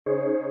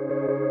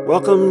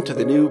Welcome to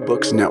the New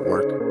Books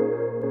Network.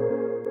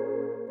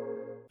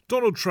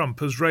 Donald Trump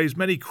has raised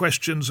many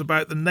questions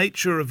about the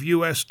nature of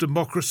US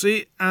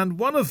democracy, and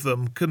one of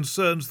them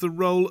concerns the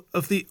role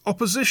of the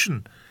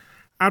opposition.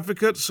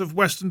 Advocates of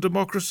Western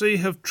democracy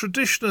have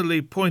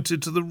traditionally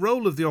pointed to the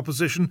role of the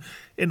opposition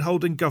in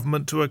holding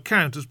government to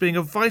account as being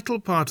a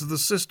vital part of the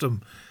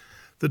system.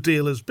 The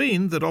deal has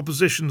been that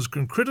oppositions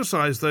can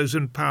criticise those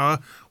in power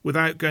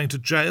without going to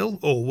jail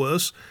or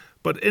worse,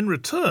 but in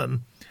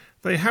return,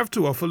 they have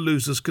to offer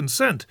losers'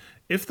 consent.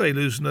 If they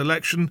lose an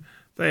election,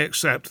 they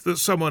accept that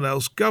someone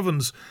else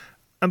governs.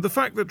 And the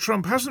fact that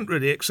Trump hasn't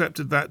really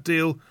accepted that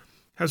deal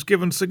has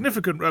given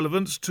significant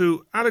relevance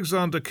to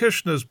Alexander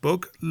Kirshner's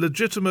book,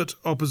 Legitimate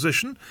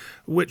Opposition,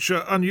 which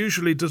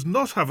unusually does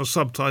not have a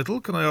subtitle.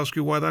 Can I ask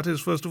you why that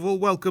is, first of all?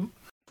 Welcome.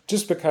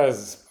 Just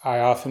because I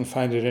often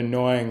find it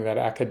annoying that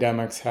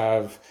academics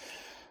have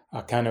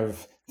a kind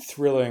of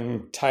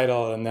thrilling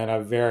title and then a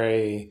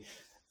very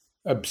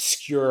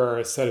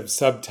obscure set of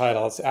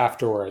subtitles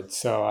afterwards.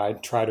 So I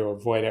try to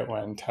avoid it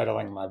when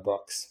titling my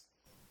books.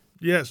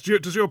 Yes.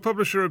 Does your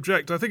publisher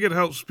object? I think it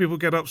helps people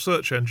get up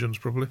search engines,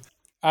 probably.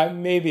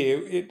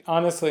 Maybe.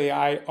 Honestly,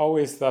 I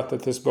always thought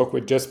that this book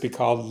would just be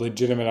called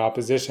Legitimate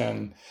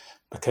Opposition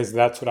because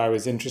that's what I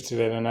was interested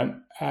in.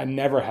 And I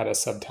never had a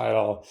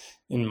subtitle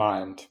in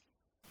mind.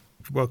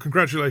 Well,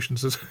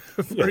 congratulations. It's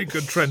a very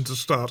good trend to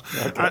start.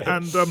 Okay.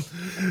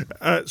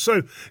 And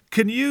so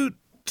can you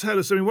tell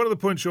us, one of the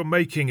points you're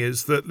making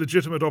is that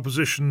legitimate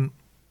opposition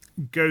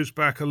goes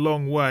back a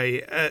long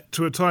way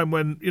to a time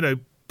when,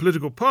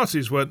 political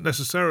parties weren't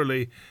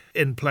necessarily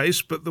in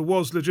place, but there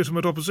was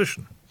legitimate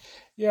opposition.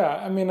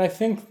 Yeah, I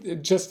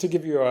think just to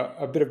give you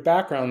a bit of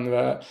background,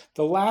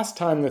 the last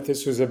time that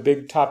this was a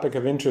big topic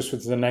of interest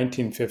was the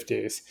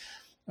 1950s,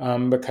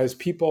 because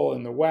people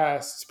in the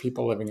West,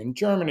 people living in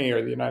Germany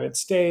or the United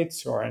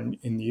States or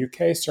in the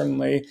UK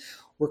certainly,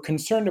 were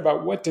concerned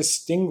about what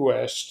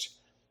distinguished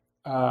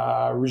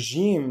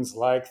regimes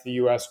like the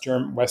US,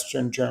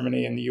 Western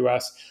Germany and the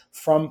US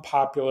from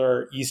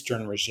popular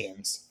Eastern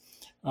regimes.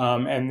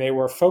 And they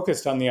were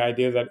focused on the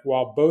idea that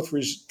while both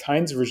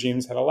kinds of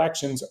regimes had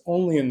elections,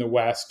 only in the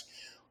West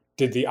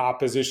did the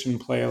opposition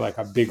play like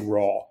a big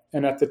role.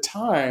 And at the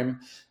time,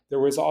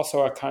 there was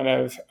also a kind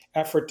of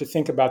effort to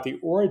think about the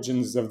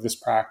origins of this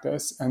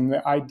practice. And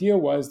the idea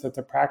was that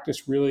the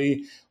practice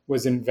really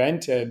was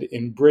invented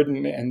in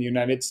Britain and the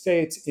United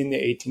States in the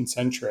 18th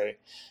century.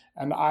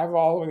 And I've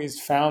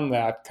always found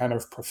that kind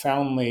of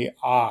profoundly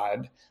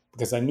odd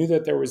because I knew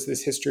that there was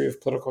this history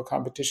of political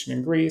competition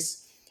in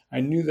Greece.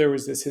 I knew there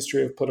was this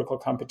history of political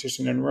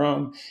competition in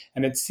Rome.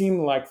 And it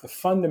seemed like the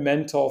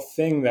fundamental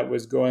thing that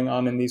was going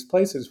on in these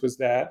places was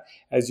that,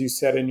 as you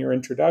said in your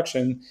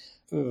introduction,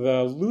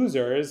 the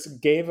losers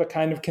gave a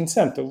kind of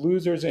consent. The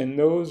losers in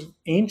those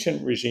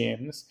ancient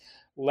regimes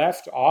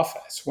left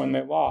office when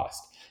they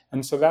lost.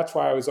 And so that's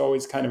why I was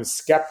always kind of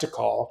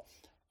skeptical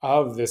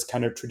of this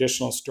kind of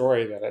traditional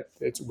story that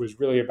it was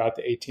really about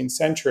the 18th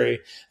century.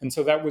 And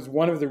so that was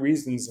one of the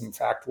reasons, in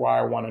fact, why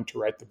I wanted to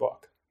write the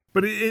book.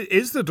 But it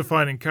is the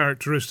defining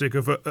characteristic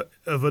of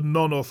a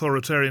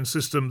non-authoritarian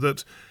system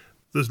that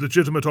there's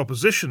legitimate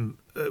opposition,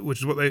 which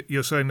is what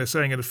they're saying in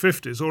the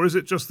 50s, or is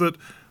it just that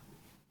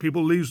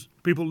people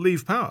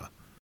leave power?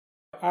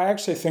 I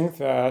actually think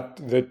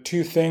that the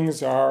two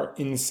things are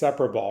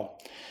inseparable,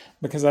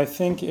 because I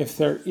think if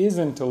there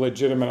isn't a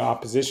legitimate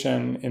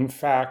opposition, in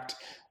fact,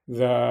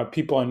 the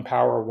people in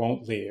power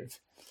won't leave.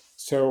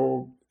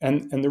 So,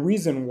 and the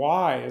reason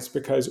why is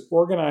because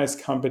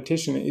organized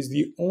competition is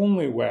the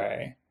only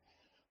way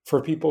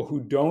for people who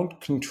don't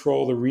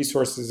control the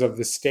resources of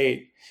the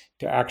state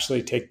to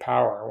actually take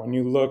power. When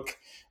you look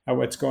at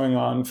what's going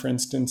on, for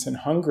instance, in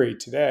Hungary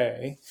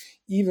today,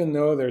 even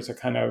though there's a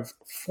kind of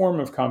form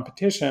of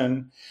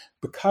competition,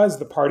 because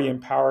the party in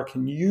power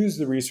can use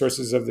the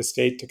resources of the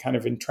state to kind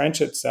of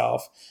entrench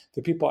itself,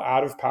 the people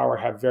out of power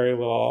have very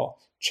little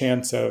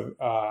chance of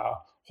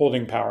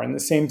holding power. And the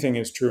same thing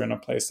is true in a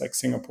place like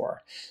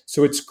Singapore.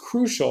 So it's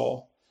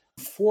crucial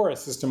for a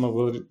system of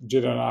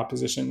legitimate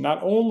opposition,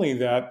 not only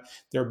that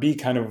there be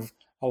kind of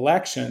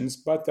elections,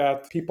 but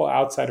that people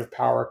outside of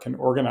power can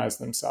organize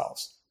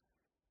themselves.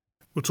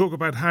 We'll talk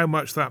about how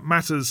much that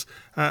matters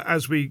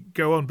as we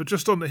go on, but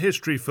just on the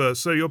history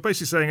first. So you're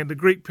basically saying in the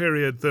Greek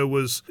period there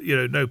was,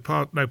 no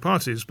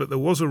parties, but there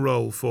was a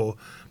role for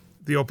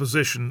the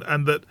opposition,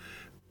 and that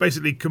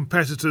basically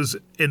competitors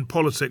in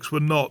politics were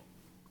not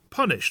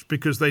punished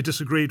because they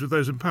disagreed with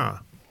those in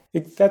power.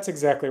 That's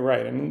exactly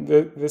right. And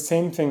the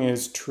same thing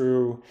is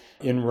true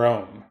in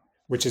Rome,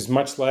 which is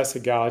much less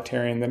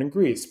egalitarian than in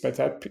Greece. But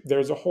that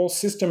there's a whole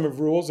system of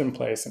rules in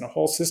place and a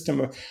whole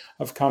system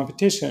of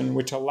competition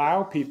which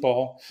allow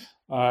people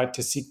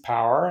to seek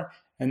power.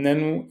 And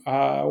then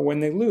when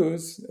they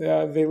lose,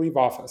 they leave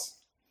office.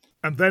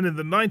 And then in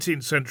the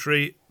 19th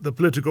century, the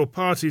political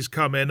parties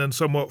come in and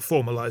somewhat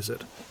formalize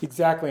it.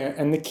 Exactly.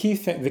 And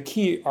the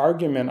key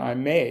argument I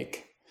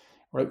make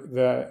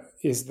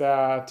is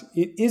that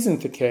it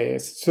isn't the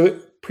case. So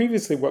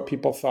previously what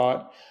people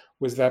thought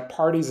was that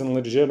parties and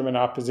legitimate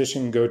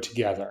opposition go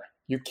together.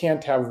 You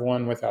can't have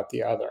one without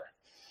the other.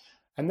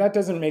 And that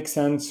doesn't make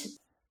sense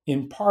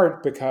in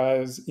part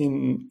because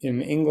in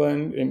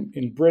England,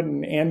 in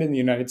Britain, and in the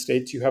United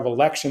States, you have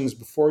elections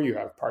before you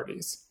have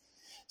parties.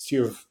 So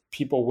you have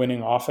people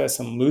winning office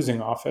and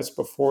losing office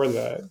before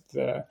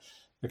the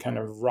kind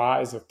of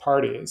rise of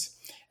parties.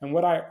 And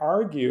what I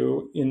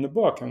argue in the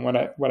book, and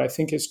what I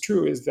think is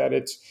true, is that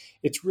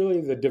it's really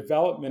the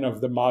development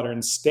of the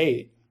modern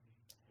state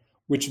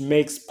which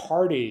makes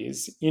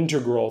parties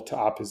integral to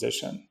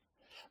opposition.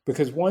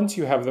 Because once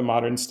you have the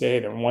modern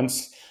state, and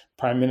once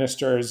prime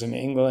ministers in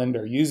England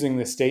are using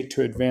the state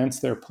to advance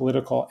their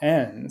political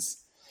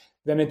ends,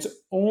 then it's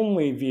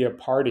only via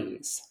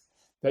parties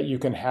that you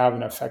can have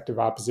an effective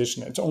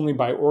opposition. It's only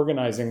by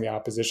organizing the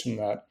opposition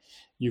that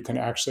you can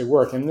actually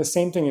work. And the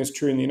same thing is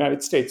true in the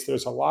United States.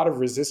 There's a lot of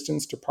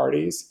resistance to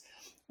parties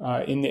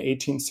in the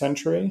 18th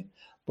century.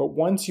 But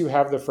once you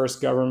have the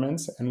first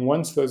governments, and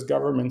once those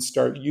governments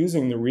start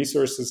using the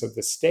resources of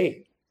the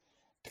state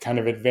to kind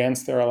of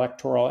advance their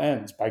electoral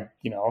ends by,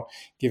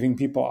 giving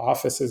people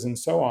offices and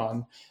so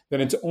on, then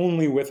it's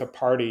only with a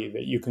party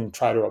that you can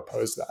try to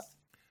oppose that.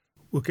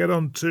 We'll get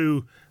on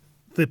to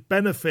the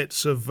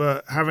benefits of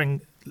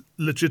having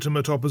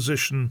legitimate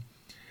opposition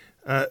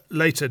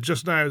later.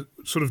 Just now,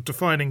 sort of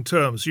defining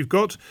terms. You've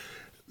got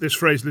this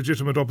phrase,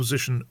 legitimate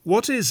opposition.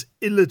 What is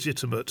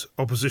illegitimate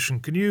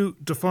opposition? Can you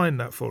define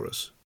that for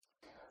us?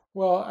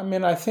 Well,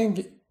 I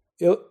think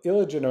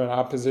illegitimate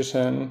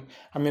opposition,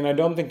 I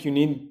don't think you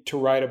need to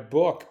write a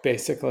book,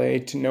 basically,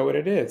 to know what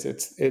it is.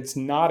 It's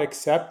not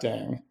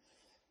accepting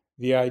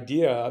the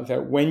idea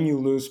that when you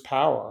lose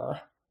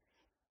power,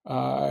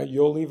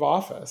 you'll leave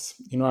office.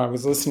 I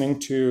was listening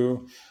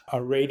to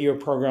a radio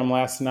program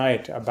last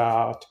night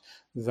about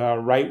the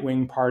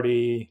right-wing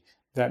party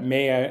that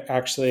may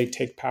actually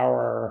take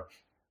power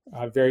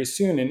very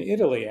soon in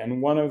Italy.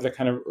 And one of the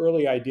kind of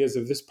early ideas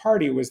of this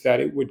party was that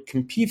it would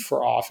compete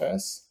for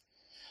office,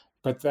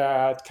 but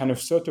that kind of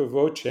sotto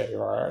voce,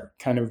 or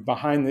kind of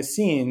behind the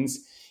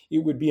scenes, it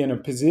would be in a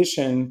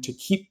position to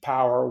keep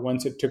power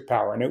once it took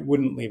power, and it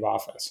wouldn't leave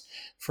office.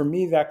 For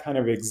me, that kind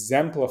of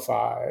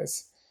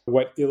exemplifies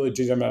what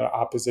illegitimate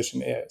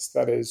opposition is.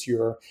 That is,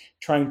 you're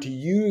trying to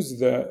use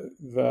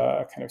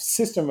the kind of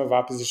system of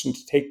opposition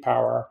to take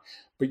power,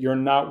 but you're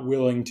not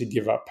willing to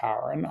give up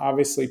power. And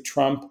obviously,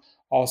 Trump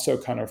also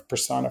kind of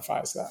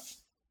personifies that.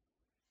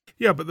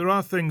 Yeah, but there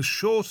are things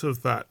short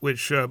of that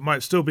which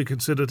might still be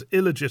considered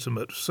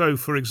illegitimate. So,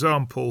 for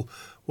example,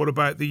 what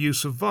about the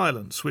use of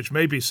violence, which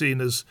may be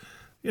seen as,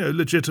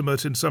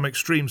 legitimate in some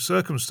extreme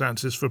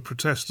circumstances for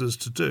protesters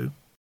to do?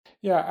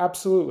 Yeah,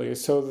 absolutely.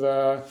 So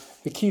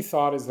the key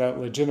thought is that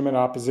legitimate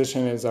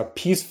opposition is a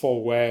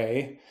peaceful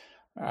way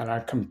and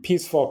a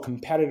peaceful,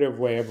 competitive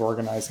way of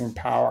organizing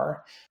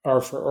power,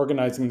 or for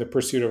organizing the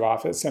pursuit of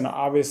office. And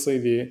obviously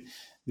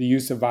the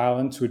use of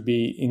violence would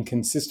be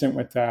inconsistent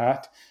with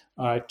that.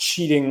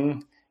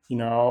 Cheating,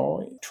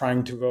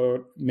 trying to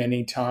vote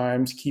many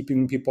times,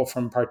 keeping people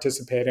from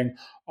participating,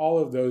 all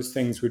of those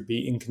things would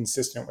be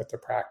inconsistent with the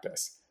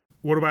practice.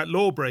 What about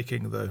law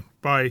breaking, though,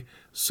 by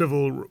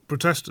civil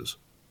protesters?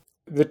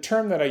 The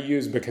term that I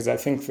use, because I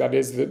think that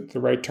is the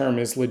right term,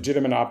 is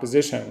legitimate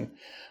opposition.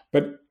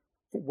 But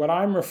what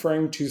I'm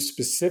referring to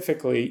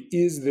specifically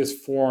is this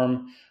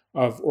form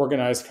of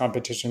organized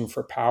competition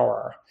for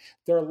power.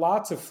 There are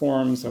lots of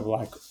forms of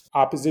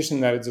opposition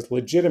that is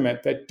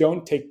legitimate that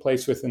don't take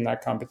place within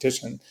that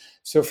competition.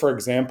 So, for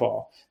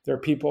example, there are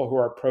people who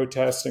are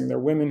protesting, there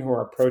are women who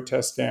are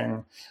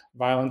protesting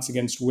violence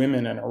against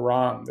women in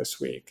Iran this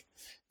week.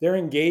 They're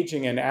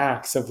engaging in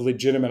acts of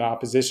legitimate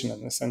opposition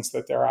in the sense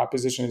that their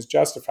opposition is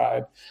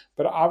justified.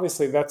 But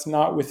obviously, that's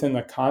not within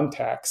the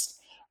context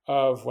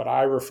of what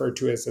I refer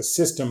to as a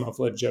system of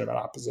legitimate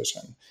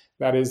opposition.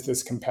 That is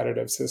this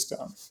competitive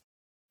system.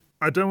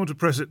 I don't want to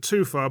press it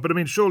too far, but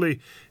surely,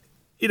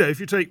 if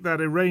you take that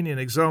Iranian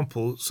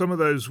example, some of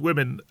those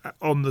women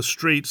on the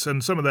streets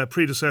and some of their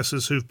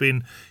predecessors who've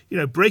been,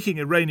 breaking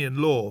Iranian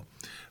law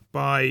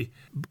by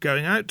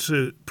going out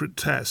to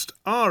protest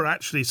are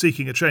actually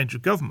seeking a change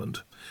of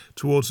government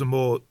towards a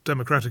more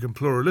democratic and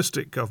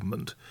pluralistic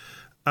government.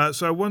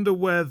 So I wonder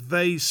where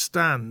they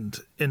stand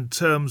in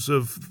terms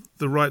of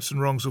the rights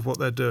and wrongs of what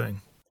they're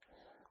doing.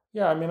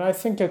 Yeah, I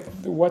think that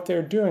what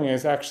they're doing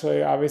is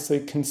actually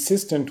obviously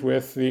consistent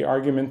with the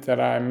argument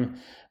that I'm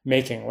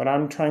making. What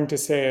I'm trying to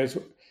say is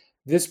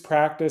this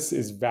practice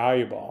is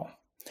valuable.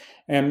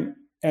 And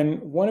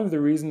one of the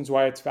reasons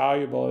why it's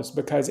valuable is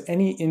because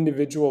any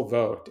individual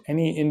vote,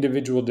 any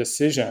individual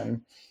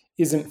decision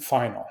isn't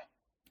final,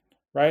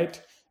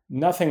 right?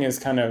 Nothing is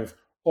kind of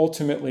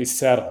ultimately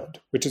settled,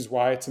 which is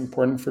why it's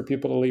important for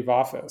people to leave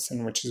office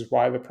and which is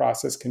why the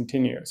process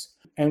continues.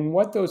 And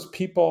what those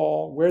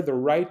people, where the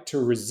right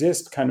to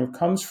resist kind of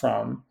comes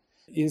from,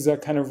 is a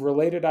kind of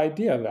related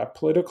idea that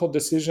political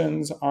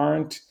decisions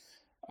aren't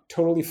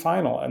totally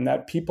final and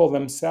that people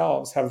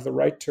themselves have the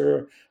right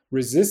to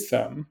resist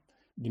them,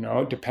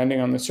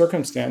 depending on the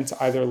circumstance,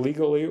 either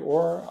legally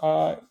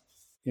or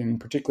in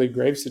particularly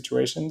grave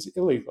situations,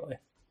 illegally.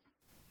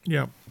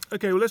 Yeah.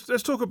 Okay, well,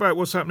 let's talk about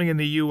what's happening in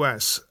the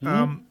US.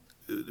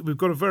 Mm-hmm. we've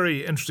got a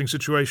very interesting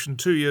situation,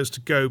 2 years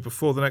to go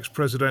before the next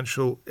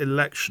presidential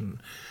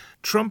election.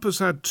 Trump has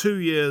had 2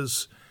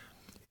 years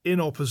in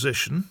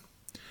opposition.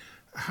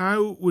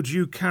 How would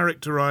you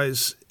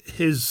characterize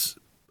his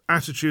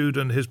attitude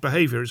and his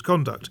behavior, his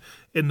conduct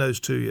in those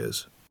 2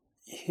 years?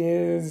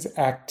 His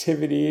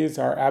activities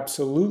are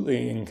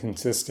absolutely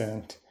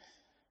inconsistent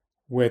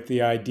with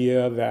the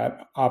idea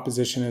that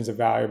opposition is a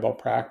valuable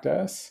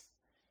practice.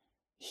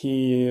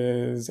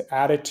 His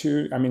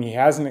attitude, he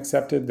hasn't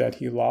accepted that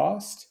he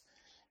lost.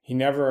 He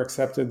never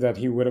accepted that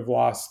he would have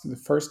lost the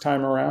first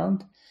time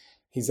around.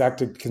 He's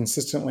acted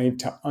consistently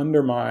to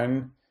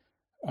undermine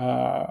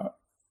the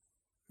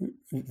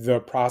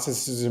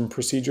processes and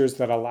procedures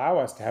that allow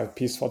us to have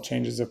peaceful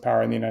changes of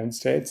power in the United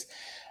States.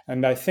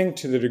 And I think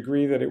to the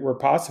degree that it were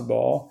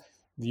possible,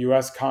 the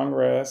US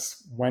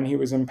Congress, when he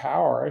was in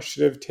power,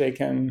 should have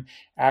taken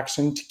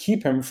action to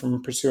keep him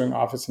from pursuing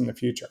office in the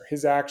future.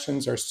 His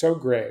actions are so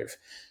grave,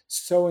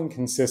 so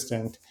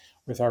inconsistent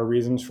with our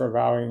reasons for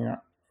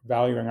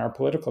valuing our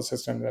political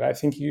system that I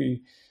think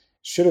he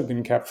should have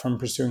been kept from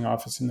pursuing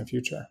office in the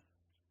future.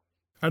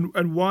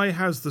 And why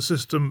has the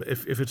system,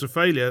 if it's a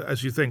failure,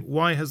 as you think,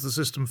 why has the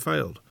system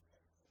failed?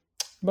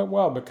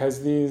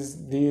 Because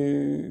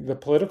the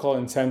political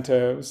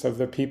incentives of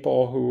the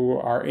people who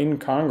are in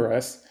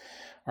Congress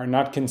are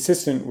not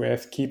consistent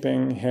with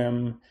keeping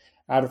him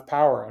out of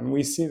power. And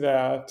we see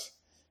that,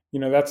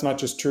 that's not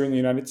just true in the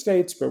United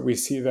States, but we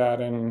see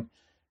that in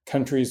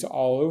countries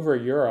all over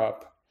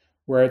Europe,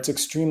 where it's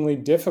extremely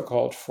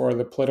difficult for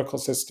the political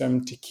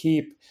system to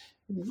keep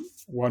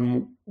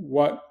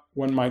what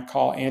one might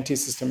call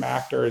anti-system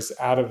actors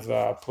out of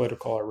the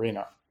political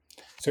arena.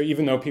 So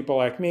even though people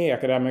like me,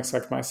 academics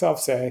like myself,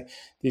 say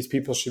these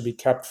people should be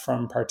kept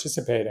from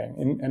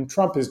participating, and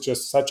Trump is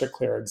just such a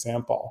clear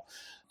example,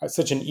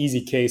 such an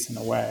easy case in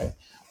a way.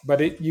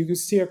 But you can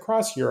see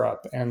across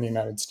Europe and the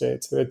United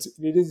States that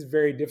it is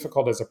very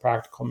difficult as a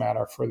practical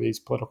matter for these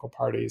political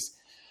parties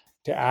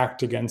to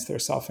act against their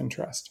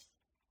self-interest.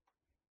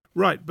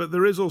 Right, but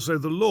there is also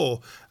the law,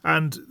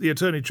 and the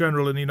Attorney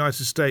General in the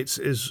United States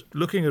is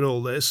looking at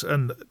all this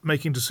and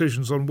making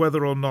decisions on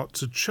whether or not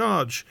to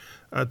charge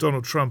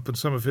Donald Trump and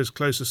some of his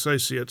close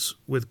associates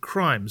with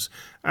crimes.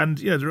 And,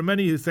 there are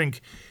many who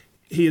think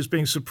he is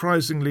being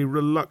surprisingly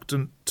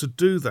reluctant to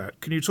do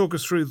that. Can you talk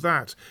us through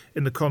that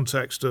in the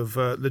context of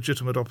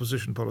legitimate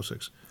opposition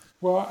politics?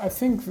 Well, I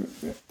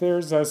think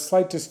there's a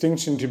slight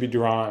distinction to be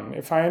drawn.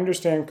 If I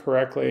understand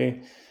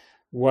correctly,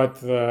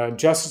 what the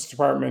Justice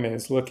Department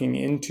is looking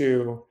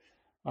into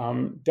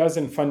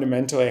doesn't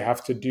fundamentally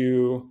have to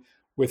do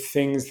with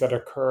things that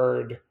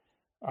occurred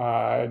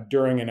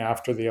during and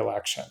after the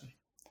election.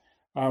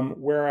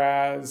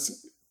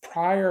 Whereas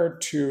prior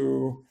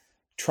to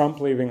Trump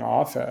leaving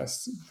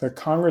office, the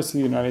Congress of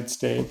the United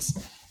States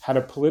had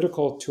a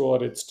political tool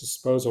at its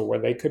disposal where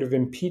they could have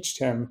impeached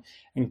him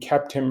and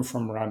kept him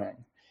from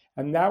running.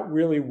 And that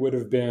really would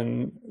have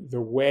been the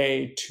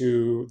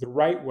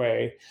right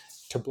way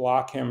to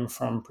block him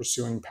from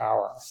pursuing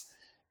power.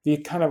 The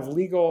kind of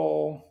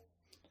legal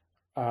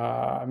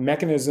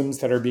mechanisms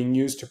that are being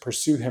used to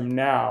pursue him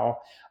now,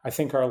 I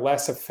think, are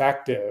less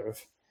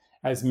effective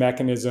as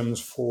mechanisms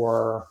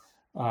for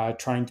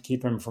trying to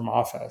keep him from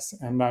office.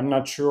 And I'm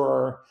not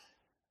sure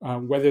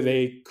whether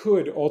they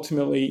could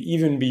ultimately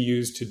even be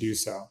used to do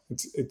so.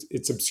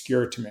 It's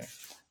obscure to me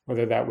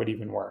whether that would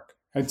even work.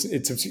 And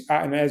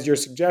as you're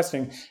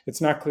suggesting,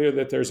 it's not clear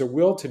that there's a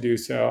will to do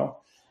so.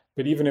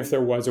 But even if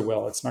there was a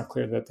will, it's not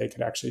clear that they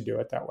could actually do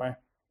it that way.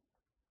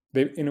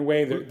 In a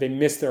way, they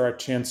missed their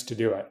chance to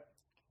do it.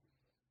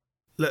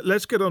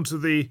 Let's get on to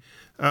the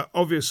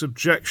obvious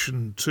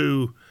objection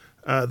to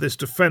this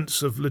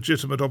defense of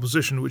legitimate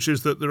opposition, which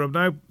is that there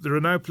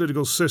are now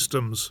political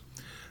systems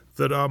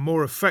that are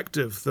more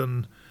effective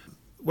than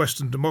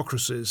Western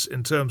democracies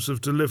in terms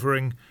of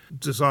delivering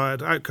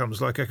desired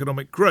outcomes like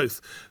economic growth.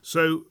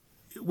 So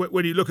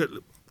when you look at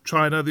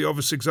China, the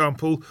obvious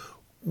example,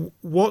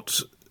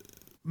 what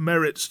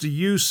merits do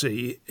you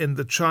see in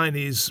the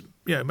Chinese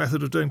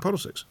method of doing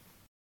politics?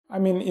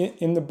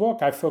 In the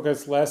book, I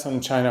focus less on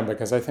China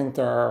because I think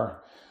there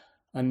are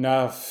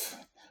enough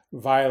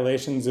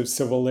violations of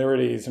civil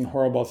liberties and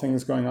horrible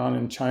things going on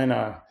in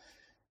China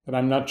that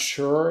I'm not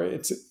sure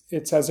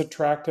it's as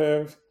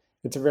attractive.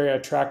 It's a very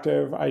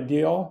attractive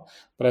ideal,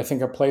 but I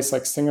think a place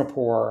like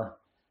Singapore,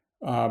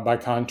 by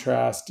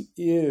contrast,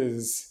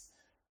 is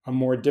a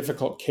more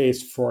difficult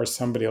case for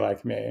somebody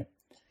like me.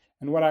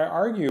 And what I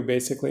argue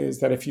basically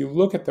is that if you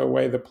look at the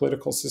way the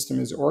political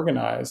system is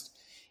organized,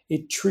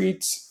 it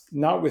treats,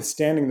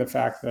 notwithstanding the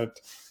fact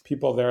that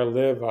people there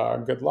live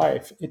a good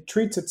life, it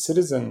treats its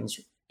citizens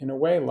in a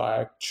way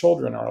like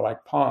children or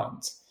like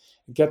pawns.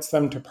 It gets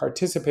them to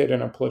participate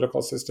in a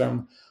political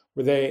system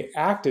where they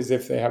act as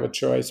if they have a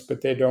choice,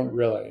 but they don't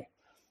really.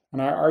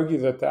 And I argue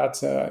that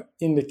that's an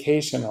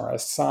indication or a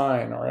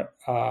sign or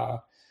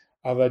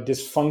of a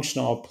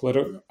dysfunctional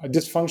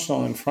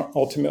and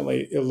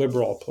ultimately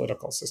illiberal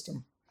political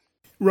system.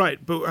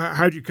 Right, but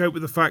how do you cope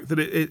with the fact that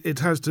it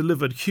has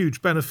delivered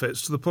huge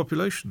benefits to the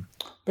population?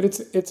 But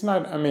it's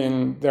not, I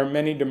mean, there are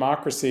many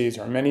democracies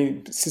or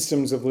many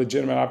systems of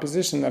legitimate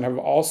opposition that have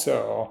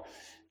also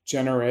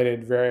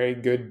generated very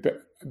good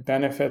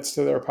benefits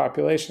to their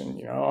population.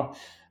 You know,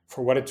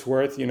 for what it's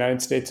worth, the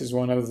United States is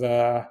one of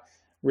the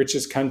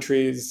richest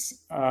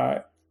countries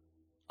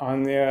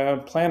on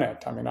the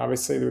planet. I mean,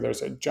 obviously,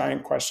 there's a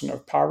giant question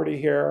of poverty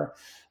here,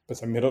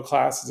 but the middle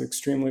class is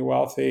extremely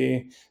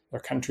wealthy. There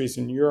are countries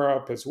in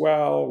Europe as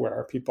well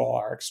where people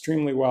are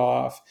extremely well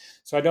off.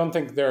 So I don't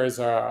think there's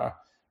a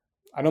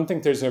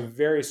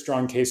very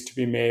strong case to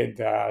be made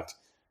that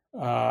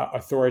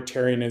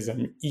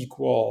authoritarianism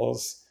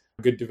equals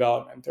good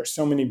development. There's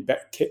so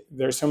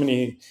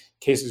many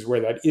cases where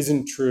that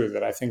isn't true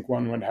that I think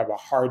one would have a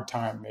hard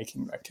time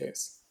making that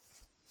case.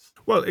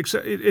 Well, it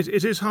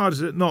is hard,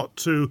 is it not,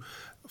 to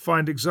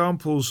find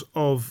examples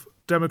of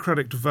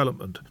democratic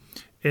development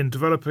in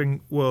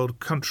developing world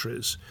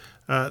countries,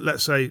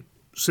 let's say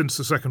since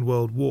the Second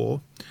World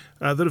War,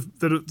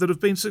 that have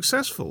been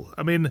successful.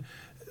 I mean,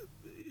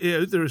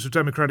 there is a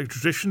democratic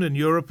tradition in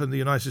Europe and the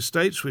United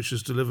States which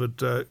has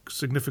delivered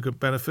significant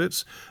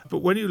benefits. But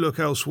when you look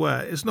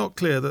elsewhere, it's not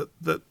clear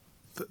that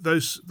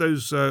those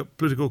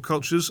political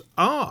cultures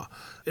are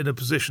in a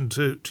position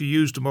to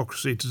use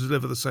democracy to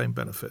deliver the same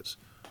benefits.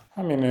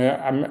 I mean,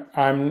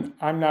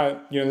 I'm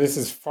not, this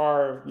is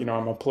far,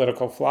 I'm a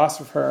political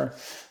philosopher,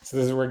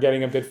 so we're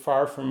getting a bit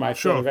far from my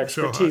field of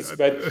expertise, sure.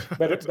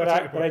 But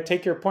I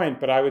take your point,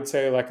 but I would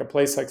say like a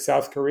place like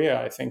South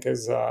Korea, I think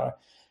is an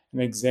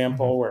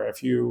example where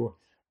if you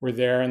were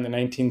there in the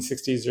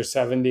 1960s or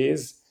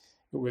 70s,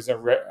 it was a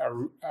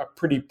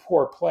pretty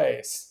poor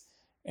place.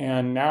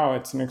 And now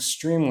it's an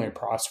extremely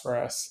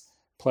prosperous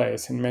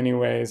place in many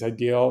ways.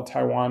 Ideal.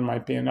 Taiwan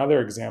might be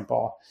another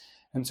example.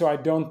 And so I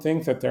don't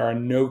think that there are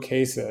no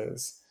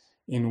cases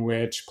in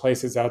which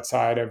places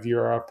outside of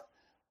Europe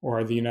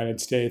or the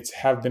United States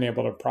have been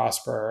able to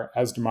prosper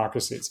as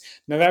democracies.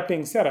 Now, that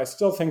being said, I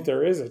still think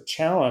there is a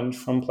challenge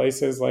from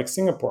places like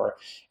Singapore.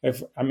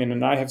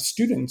 And I have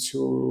students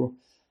who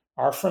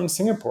are from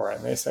Singapore,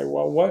 and they say,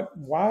 well,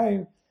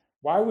 why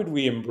would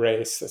we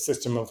embrace a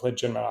system of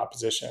legitimate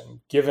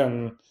opposition,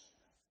 given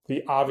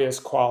the obvious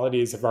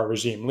qualities of our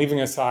regime,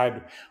 leaving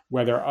aside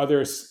whether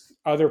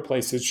other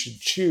places should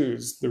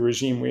choose the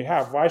regime we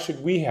have? Why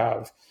should we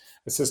have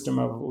a system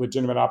of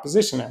legitimate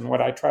opposition? And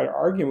what I try to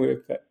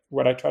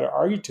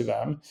argue to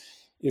them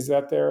is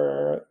that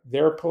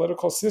their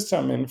political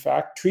system, in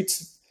fact,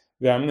 treats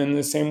them in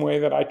the same way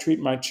that I treat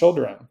my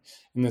children,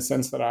 in the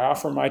sense that I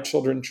offer my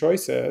children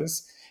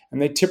choices,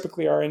 and they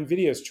typically are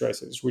invidious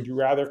choices. Would you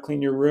rather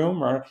clean your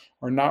room or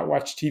not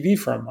watch TV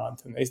for a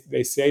month? And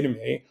they say to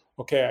me,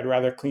 okay, I'd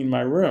rather clean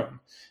my room.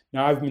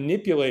 Now, I've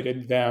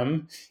manipulated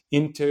them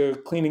into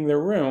cleaning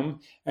their room.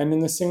 And in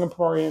the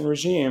Singaporean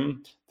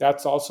regime,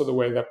 that's also the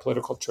way that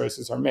political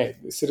choices are made.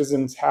 The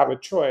citizens have a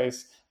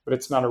choice, but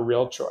it's not a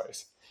real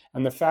choice.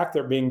 And the fact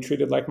they're being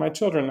treated like my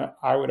children,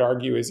 I would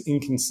argue, is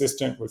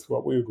inconsistent with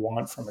what we would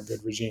want from a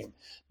good regime,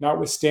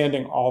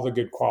 notwithstanding all the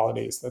good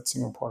qualities that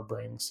Singapore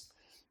brings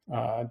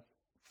to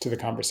the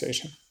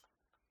conversation.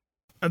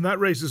 And that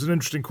raises an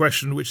interesting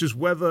question, which is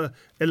whether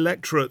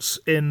electorates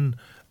in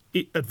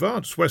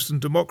advanced Western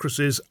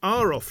democracies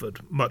are offered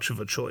much of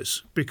a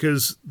choice,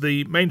 because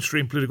the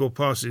mainstream political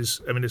parties,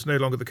 I mean, it's no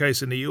longer the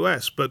case in the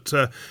US, but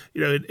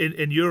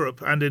in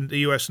Europe and in the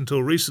US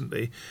until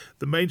recently,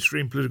 the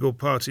mainstream political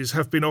parties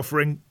have been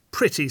offering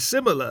pretty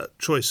similar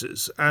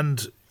choices.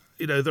 And,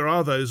 there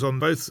are those on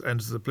both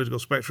ends of the political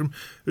spectrum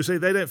who say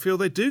they don't feel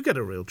they do get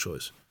a real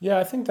choice. Yeah,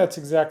 I think that's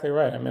exactly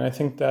right. I mean, I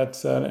think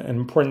that's an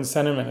important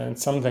sentiment, and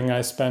it's something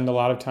I spend a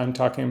lot of time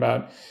talking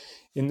about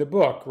in the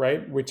book,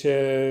 right? Which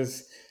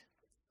is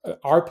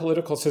our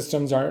political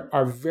systems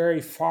are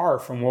very far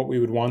from what we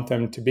would want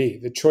them to be.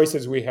 The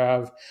choices we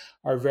have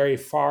are very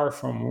far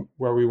from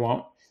where we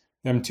want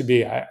them to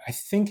be. I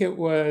think it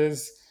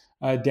was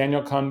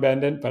Daniel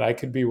Cohn-Bendit, but I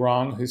could be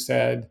wrong, who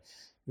said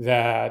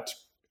that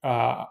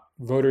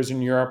voters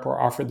in Europe were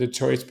offered the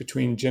choice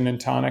between gin and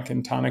tonic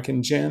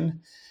and gin.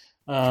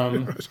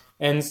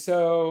 And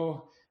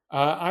so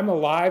I'm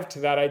alive to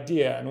that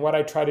idea. And what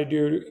I try to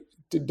do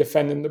to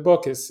defend in the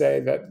book is say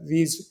that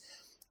these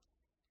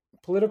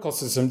political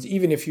systems,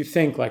 even if you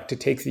think, like, to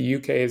take the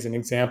UK as an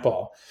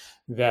example,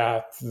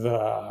 that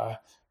the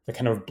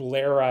kind of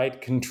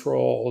Blairite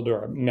controlled,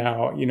 or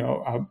now,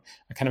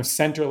 a kind of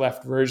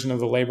center-left version of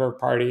the Labour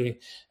Party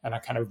and a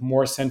kind of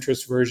more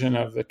centrist version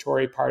of the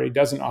Tory Party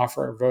doesn't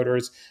offer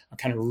voters a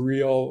kind of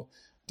real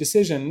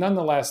decision.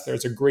 Nonetheless,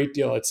 there's a great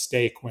deal at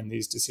stake when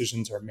these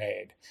decisions are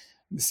made.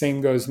 The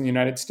same goes in the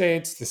United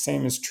States. The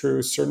same is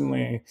true,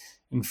 certainly,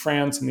 in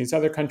France and these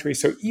other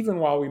countries. So even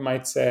while we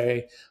might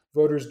say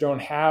voters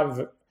don't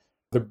have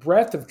the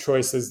breadth of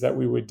choices that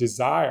we would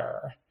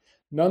desire,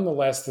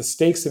 nonetheless, the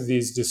stakes of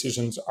these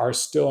decisions are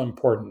still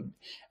important.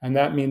 And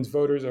that means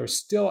voters are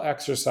still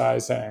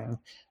exercising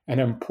an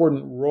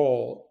important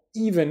role,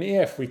 even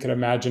if we could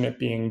imagine it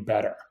being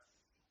better.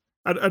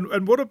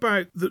 And what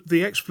about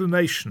the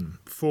explanation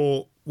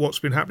for what's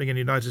been happening in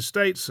the United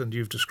States, and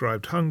you've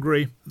described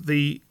Hungary,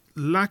 the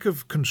lack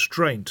of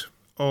constraint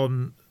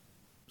on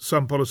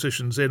some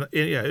politicians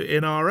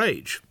in our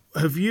age?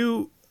 Have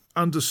you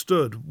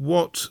understood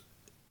what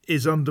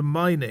is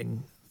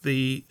undermining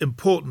the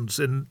importance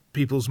in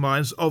people's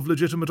minds of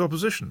legitimate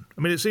opposition?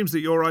 I mean, it seems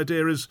that your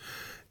idea is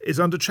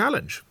under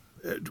challenge.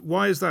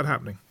 Why is that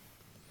happening?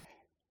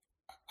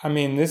 I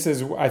mean,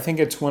 I think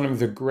it's one of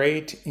the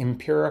great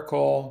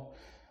empirical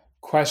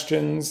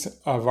questions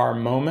of our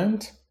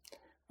moment.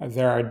 I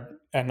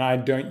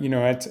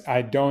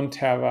don't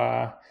have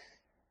a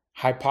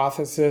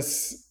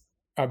hypothesis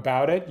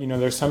about it.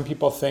 There's some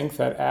people think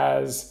that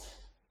as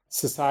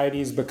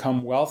societies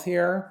become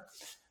wealthier,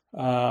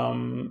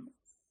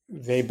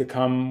 they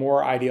become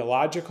more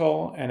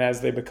ideological, and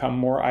as they become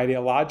more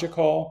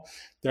ideological,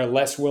 they're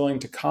less willing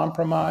to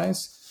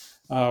compromise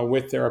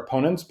with their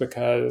opponents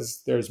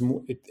because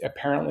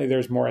apparently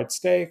there's more at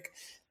stake.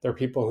 There are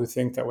people who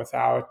think that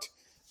without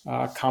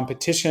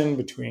competition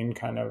between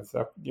kind of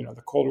the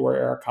Cold War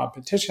era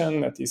competition,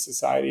 that these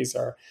societies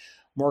are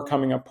more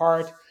coming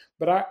apart.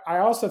 But I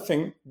also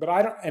think,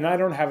 I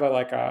don't have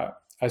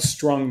a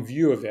strong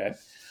view of it.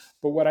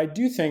 But what I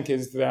do think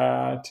is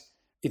that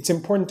it's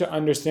important to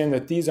understand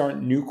that these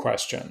aren't new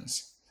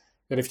questions.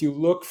 That if you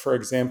look, for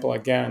example,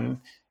 again,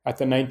 at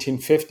the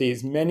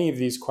 1950s, many of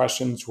these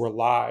questions were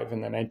live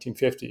in the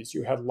 1950s.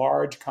 You had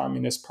large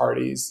communist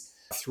parties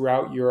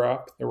throughout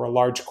Europe. There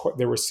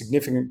were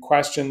significant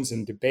questions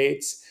and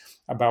debates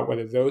about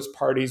whether those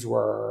parties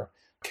were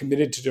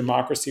committed to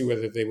democracy,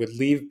 whether they would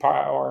leave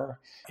power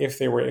if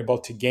they were able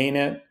to gain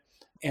it.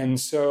 And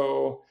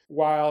so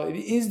while it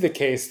is the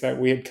case that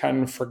we had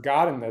kind of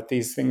forgotten that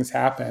these things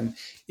happen,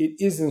 it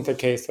isn't the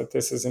case that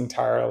this is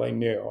entirely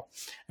new.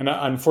 And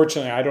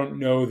unfortunately, I don't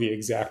know the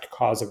exact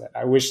cause of it.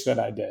 I wish that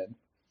I did.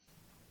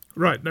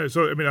 Right. No,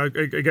 so, I mean,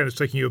 again, it's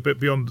taking you a bit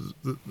beyond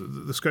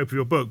the scope of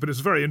your book, but it's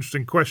a very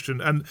interesting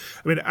question. And,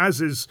 I mean, as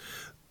is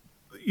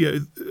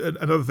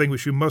another thing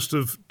which you must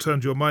have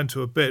turned your mind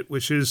to a bit,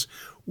 which is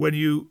when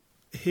you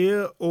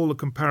hear all the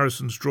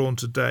comparisons drawn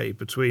today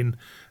between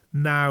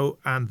now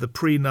and the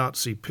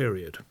pre-Nazi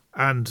period,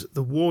 and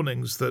the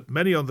warnings that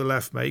many on the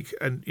left make,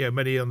 and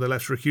many on the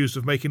left are accused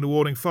of making the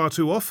warning far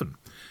too often,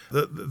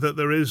 that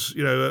there is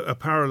a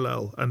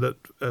parallel and that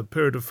a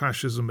period of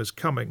fascism is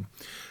coming.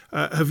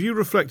 Have you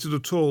reflected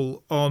at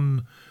all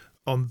on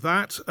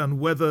that, and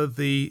whether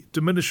the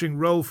diminishing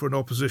role for an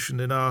opposition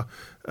in our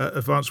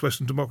advanced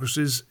Western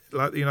democracies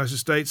like the United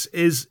States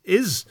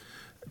is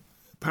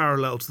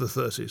parallel to the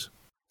 30s?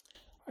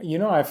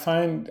 I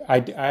find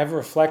I've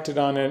reflected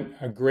on it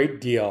a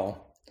great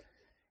deal,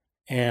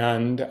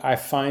 and I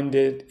find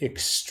it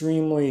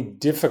extremely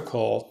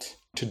difficult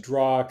to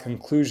draw a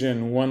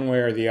conclusion one way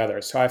or the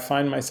other. So I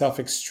find myself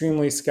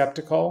extremely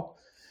skeptical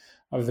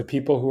of the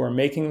people who are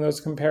making those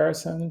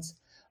comparisons,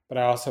 but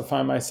I also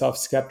find myself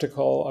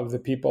skeptical of the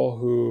people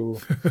who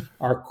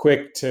are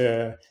quick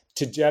to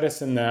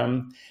jettison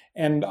them.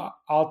 And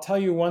I'll tell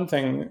you one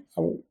thing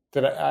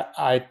that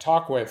I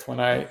talk with when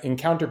I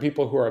encounter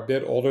people who are a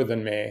bit older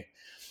than me,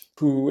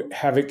 who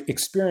have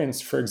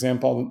experienced, for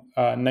example,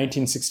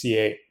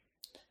 1968.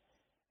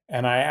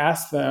 And I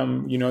ask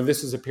them,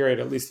 this is a period,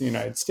 at least in the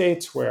United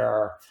States,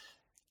 where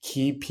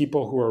key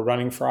people who are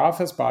running for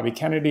office, Bobby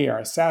Kennedy, are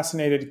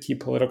assassinated, key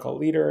political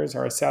leaders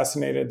are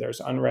assassinated, there's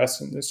unrest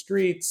in the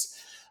streets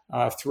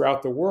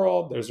throughout the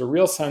world, there's a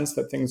real sense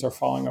that things are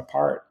falling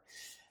apart.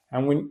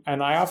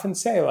 And I often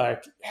say,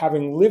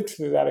 having lived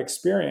through that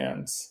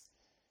experience,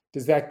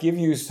 does that give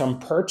you some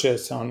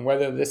purchase on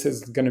whether this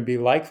is going to be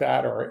like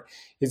that, or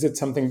is it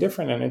something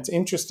different? And it's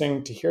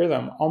interesting to hear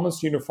them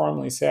almost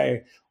uniformly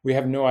say, we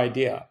have no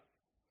idea.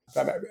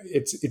 That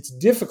it's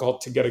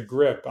difficult to get a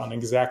grip on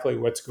exactly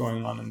what's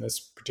going on in this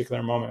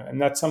particular moment.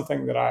 And that's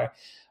something that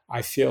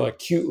I feel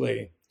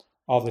acutely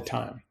all the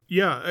time.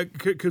 Yeah,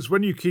 because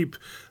when you keep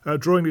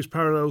drawing these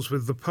parallels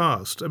with the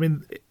past, I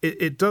mean,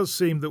 it does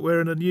seem that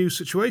we're in a new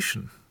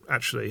situation,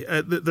 actually,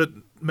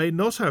 that may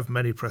not have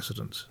many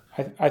precedents.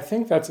 I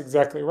think that's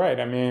exactly right.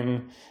 I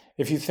mean,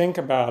 if you think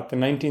about the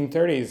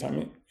 1930s, I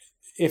mean,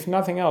 if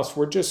nothing else,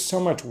 we're just so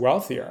much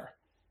wealthier.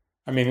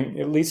 I mean,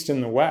 at least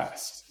in the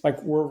West,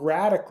 we're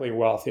radically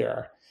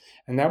wealthier.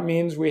 And that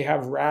means we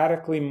have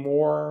radically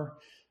more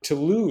to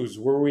lose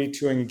were we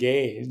to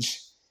engage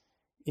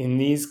in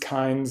these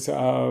kinds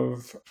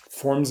of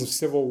forms of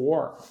civil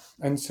war.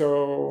 And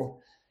so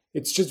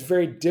it's just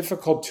very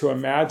difficult to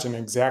imagine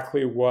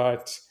exactly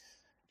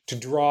to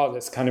draw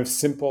this kind of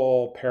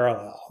simple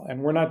parallel.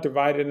 And we're not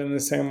divided in the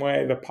same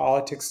way. The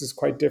politics is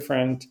quite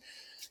different.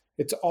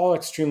 It's all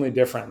extremely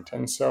different.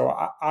 And so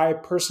I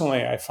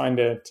personally find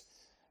it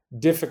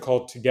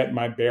difficult to get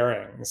my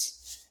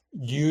bearings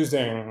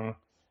using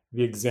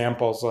the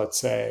examples, let's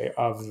say,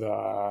 of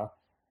the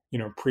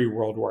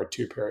pre-World War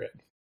II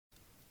period.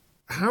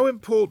 How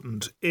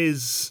important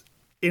is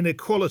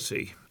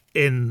inequality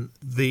in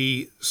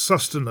the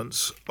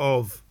sustenance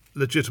of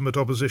legitimate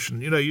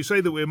opposition? You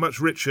say that we're much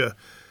richer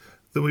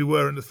than we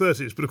were in the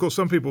 30s, but of course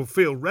some people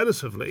feel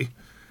relatively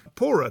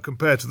poorer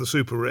compared to the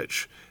super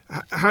rich.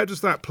 How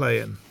does that play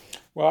in?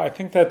 Well, I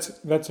think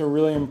that's a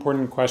really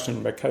important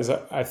question, because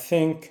I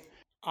think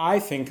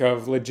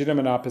of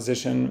legitimate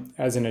opposition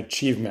as an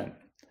achievement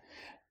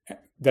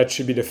that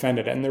should be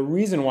defended. And the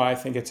reason why I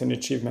think it's an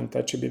achievement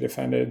that should be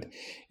defended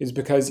is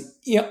because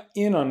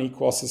in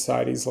unequal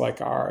societies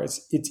like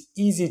ours, it's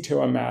easy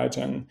to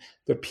imagine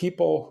the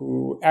people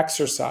who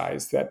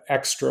exercise that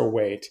extra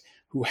weight,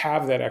 who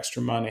have that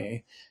extra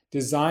money,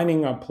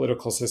 designing a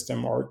political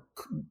system or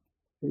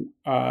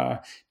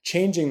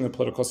changing the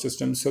political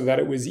system so that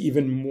it was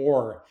even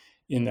more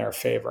in their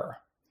favor.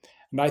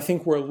 And I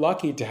think we're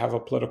lucky to have a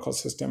political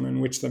system in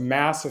which the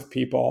mass of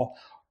people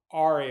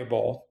are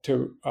able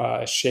to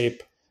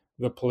shape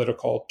the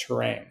political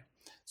terrain.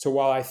 So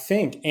while I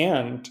think,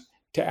 and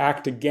to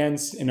act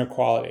against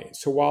inequality.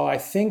 So while I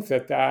think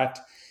that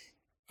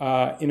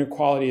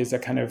inequality is a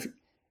kind of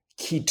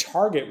key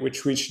target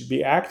which we should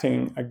be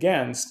acting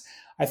against,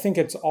 I think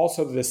it's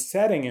also the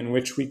setting in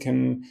which we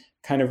can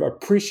kind of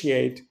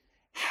appreciate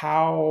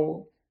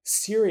how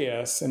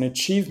serious an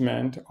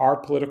achievement our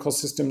political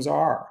systems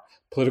are.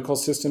 Political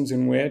systems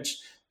in which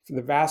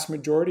the vast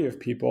majority of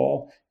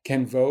people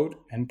can vote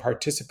and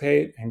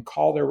participate and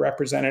call their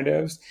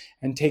representatives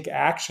and take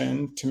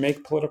action to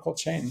make political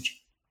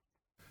change.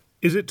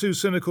 Is it too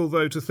cynical,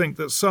 though, to think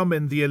that some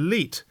in the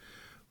elite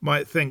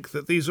might think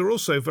that these are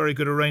also very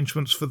good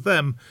arrangements for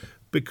them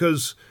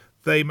because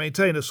they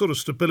maintain a sort of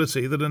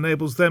stability that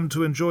enables them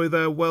to enjoy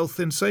their wealth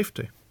in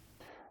safety?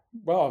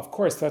 Well, of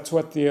course, that's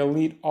what the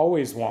elite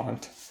always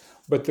want.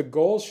 But the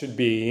goal should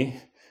be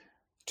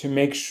to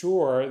make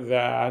sure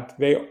that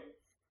the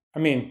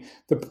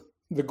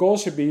goal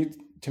should be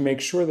to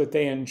make sure that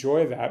they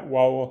enjoy that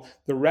while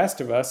the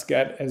rest of us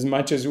get as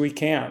much as we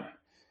can.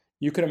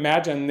 You could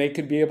imagine they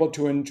could be able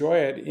to enjoy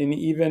it in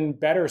even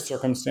better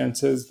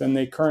circumstances than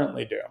they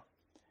currently do.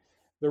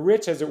 The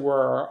rich, as it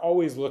were, are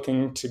always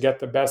looking to get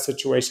the best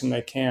situation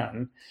they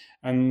can.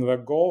 And the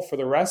goal for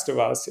the rest of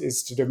us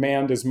is to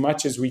demand as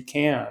much as we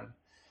can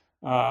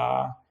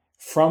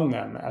from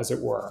them, as it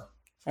were.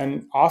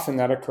 And often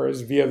that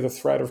occurs via the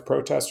threat of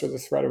protest or the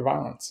threat of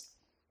violence.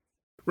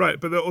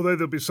 Right, but although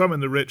there'll be some in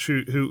the rich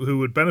who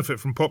would benefit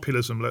from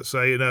populism, let's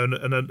say,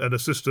 and a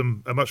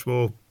system, a much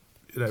more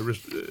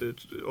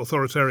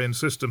authoritarian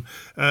system,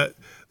 there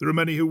are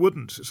many who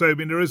wouldn't. So, I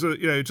mean, there is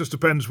it just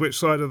depends which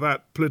side of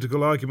that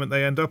political argument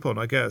they end up on,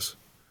 I guess.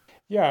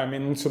 Yeah, I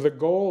mean, so the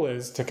goal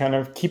is to kind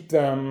of keep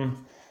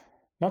them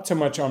not so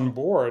much on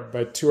board,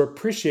 but to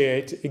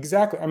appreciate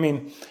exactly. I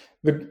mean,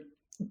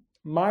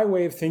 my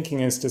way of thinking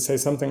is to say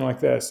something like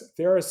this: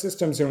 there are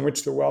systems in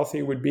which the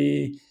wealthy would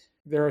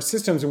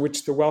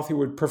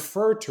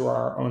prefer to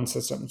our own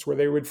systems, where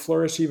they would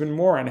flourish even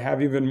more and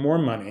have even more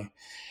money.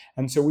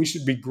 And so we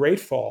should be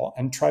grateful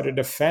and try to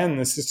defend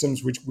the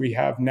systems which we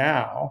have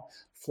now,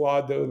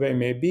 flawed though they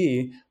may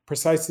be,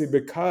 precisely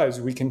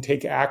because we can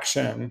take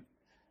action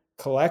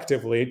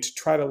collectively to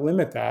try to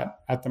limit that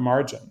at the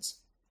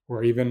margins,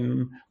 or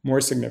even more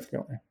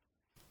significantly.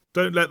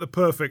 Don't let the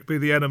perfect be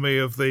the enemy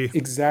of the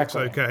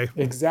Exactly. Okay.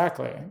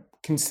 Exactly.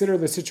 Consider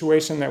the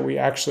situation that we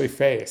actually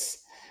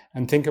face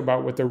and think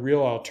about what the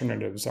real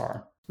alternatives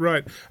are.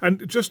 Right.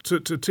 And just to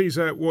tease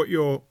out what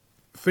you're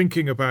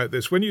thinking about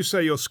this, when you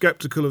say you're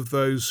skeptical of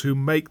those who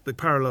make the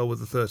parallel with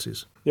the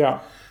 30s.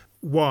 Yeah.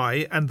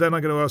 Why? And then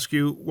I'm going to ask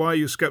you, why are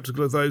you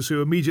skeptical of those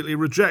who immediately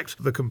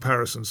reject the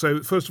comparison?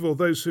 So first of all,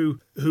 those who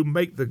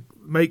make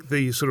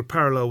the sort of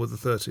parallel with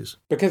the 30s.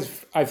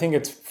 Because I think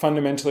it's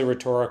fundamentally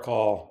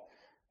rhetorical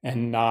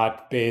and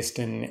not based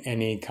in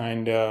any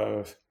kind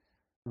of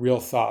real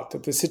thought,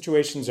 that the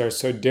situations are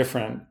so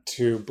different.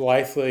 To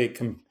blithely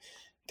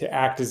to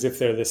act as if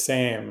they're the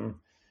same,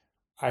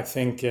 I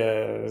think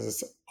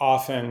is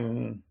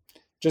often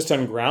just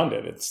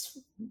ungrounded. It's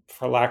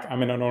I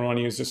don't want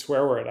to use a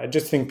swear word. I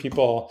just think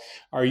people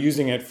are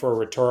using it for a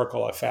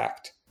rhetorical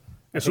effect.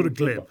 It's sort of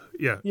glib.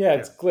 Yeah,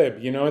 it's glib.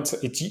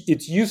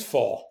 It's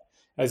useful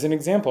as an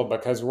example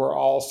because we're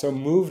all so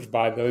moved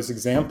by those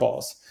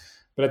examples.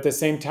 But at the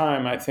same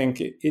time, I think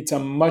it's a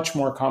much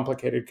more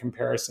complicated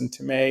comparison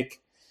to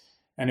make.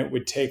 And it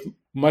would take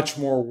much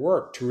more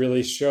work to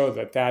really show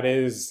that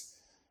is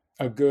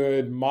a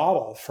good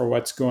model for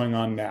what's going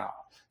on now.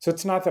 So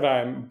it's not that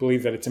I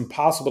believe that it's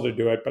impossible to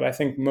do it, but I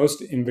think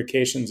most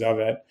invocations of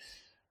it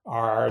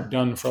are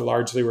done for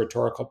largely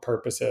rhetorical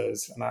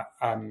purposes. And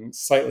I'm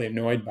slightly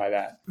annoyed by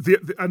that.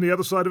 And the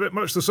other side of it,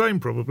 much the same,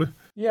 probably.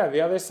 Yeah,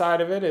 the other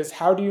side of it is,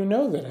 how do you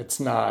know that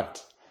it's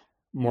not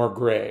more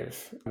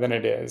grave than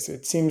it is?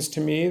 It seems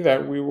to me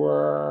that we've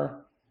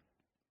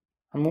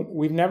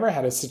never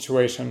had a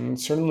situation,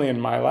 certainly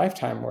in my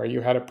lifetime, where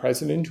you had a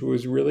president who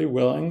was really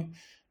willing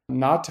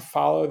not to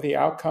follow the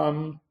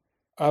outcome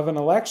of an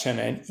election.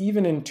 And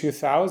even in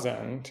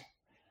 2000,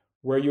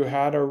 where you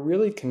had a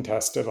really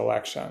contested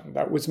election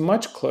that was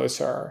much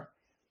closer,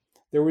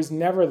 there was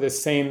never the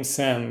same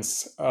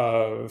sense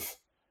of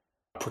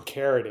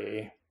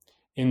precarity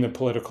in the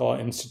political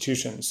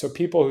institutions. So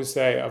people who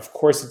say, of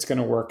course it's going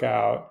to work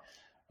out,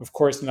 of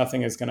course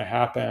nothing is going to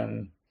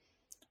happen,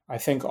 I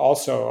think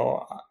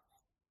also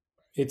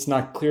it's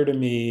not clear to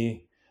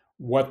me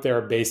what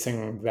they're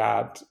basing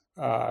that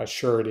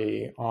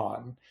surety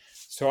on.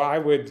 So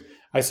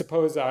I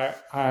suppose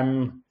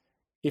I'm,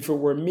 if it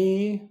were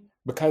me,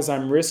 because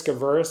I'm risk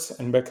averse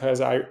and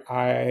because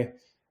I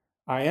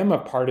am a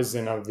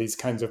partisan of these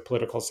kinds of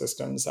political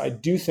systems, I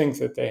do think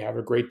that they have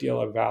a great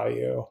deal of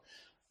value.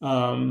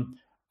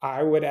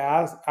 I would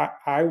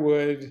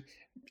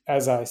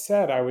as I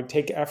said, I would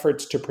take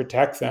efforts to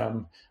protect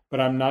them,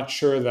 but I'm not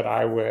sure that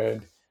I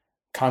would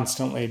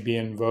constantly be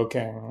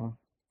invoking,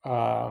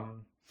 the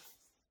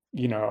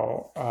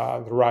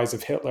rise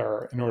of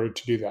Hitler in order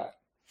to do that.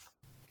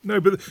 No,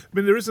 but I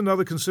mean, there is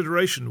another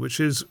consideration, which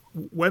is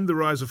when the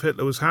rise of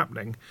Hitler was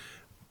happening,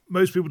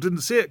 most people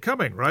didn't see it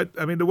coming, right?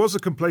 I mean, there was a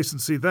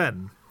complacency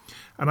then.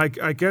 And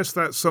I guess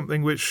that's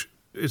something which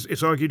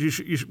it's argued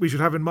we should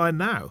have in mind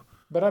now.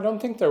 But I don't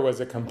think there was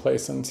a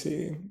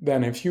complacency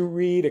then. If you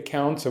read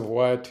accounts of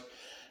what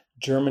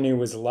Germany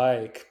was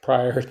like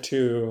prior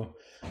to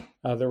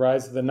the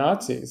rise of the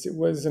Nazis, it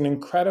was an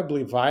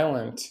incredibly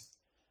violent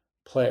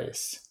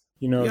place.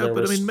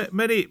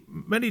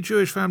 Many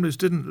Jewish families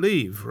didn't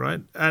leave,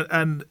 right?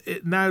 And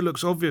it now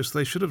looks obvious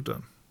they should have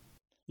done.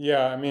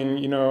 Yeah, I mean,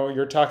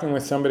 you're talking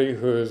with somebody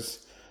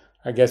whose,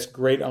 I guess,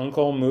 great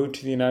uncle moved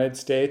to the United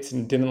States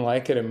and didn't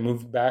like it and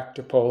moved back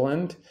to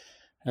Poland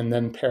and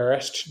then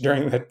perished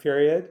during that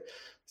period.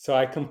 So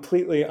I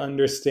completely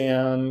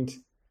understand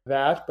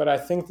that, but I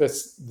think the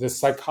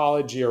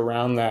psychology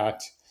around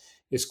that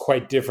is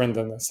quite different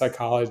than the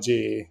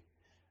psychology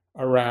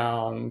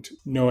around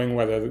knowing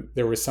whether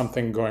there was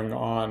something going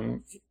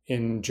on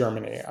in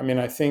Germany. I mean,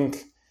 I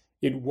think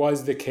it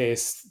was the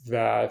case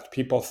that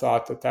people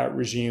thought that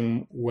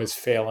regime was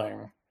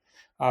failing.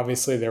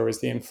 Obviously, there was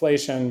the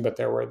inflation, but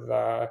there were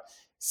the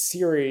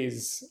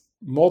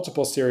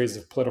multiple series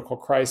of political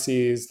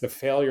crises, the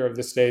failure of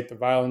the state, the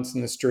violence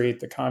in the street,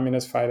 the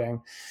communist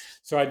fighting.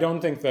 So I don't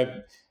think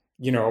that,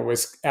 it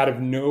was out of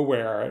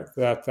nowhere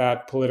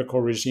that political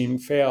regime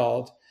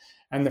failed.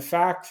 And the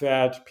fact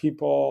that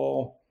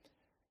people,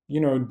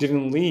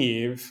 didn't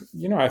leave,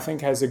 I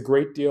think has a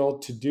great deal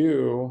to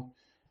do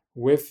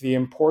with the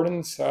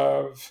importance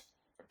of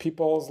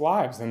people's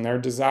lives and their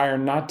desire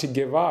not to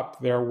give up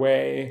their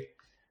way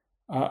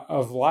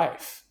of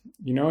life,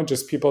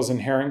 just people's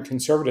inherent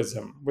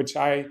conservatism, which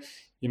I,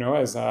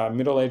 as a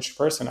middle-aged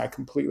person, I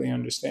completely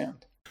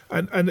understand.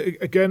 And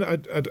again, I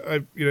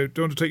don't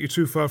want to take you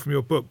too far from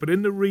your book, but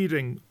in the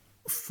reading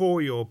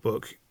for your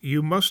book,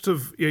 you must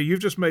have, you've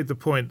just made the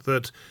point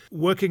that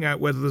working out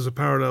whether there's a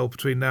parallel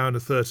between now and the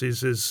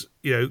 30s is,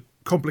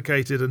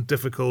 complicated and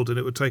difficult, and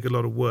it would take a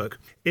lot of work.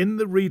 In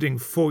the reading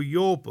for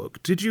your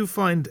book, did you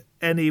find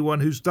anyone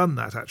who's done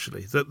that,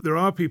 actually? That there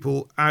are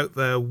people out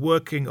there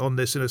working on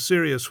this in a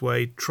serious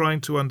way,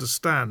 trying to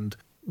understand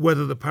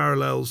whether the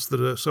parallels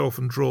that are so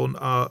often drawn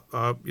are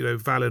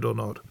valid or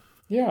not?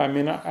 Yeah, I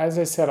mean, as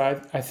I said,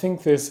 I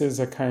think this is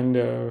a kind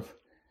of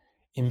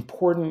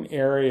important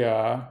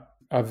area,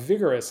 a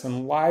vigorous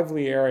and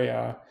lively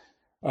area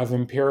of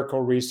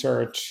empirical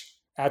research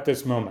at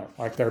this moment.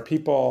 Like, there are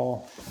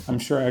people, I'm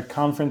sure, at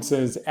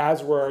conferences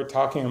as we're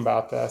talking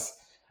about this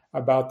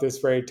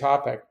very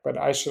topic. But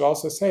I should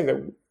also say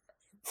that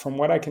from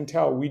what I can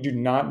tell, we do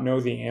not know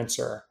the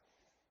answer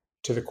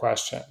to the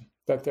question.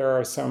 That there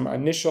are some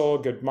initial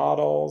good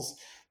models.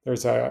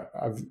 There's a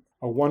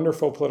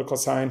wonderful political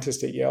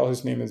scientist at Yale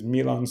whose name is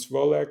Milan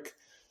Svolek,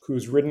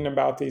 who's written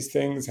about these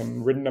things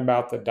and written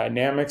about the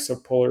dynamics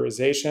of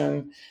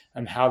polarization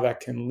and how that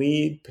can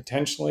lead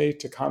potentially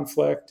to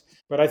conflict.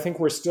 But I think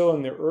we're still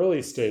in the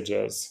early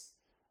stages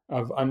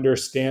of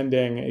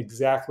understanding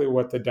exactly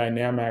what the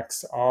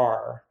dynamics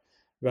are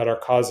that are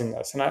causing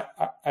this. And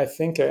I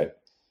think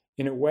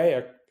in a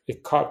way,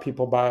 it caught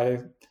people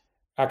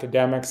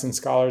academics and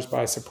scholars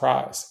by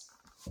surprise.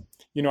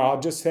 I'll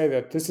just say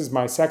that this is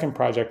my second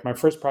project. My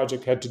first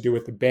project had to do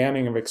with the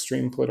banning of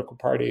extreme political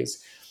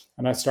parties.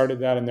 And I started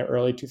that in the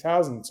early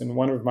 2000s. And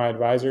one of my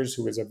advisors,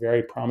 who was a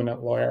very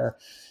prominent lawyer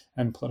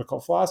and political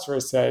philosopher,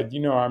 said,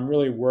 I'm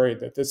really worried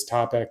that this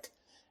topic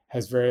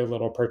has very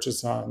little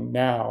purchase on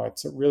now.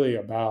 It's really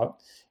about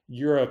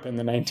Europe in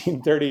the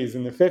 1930s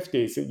and the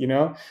 50s.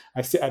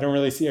 I don't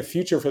really see a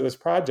future for this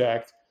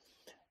project.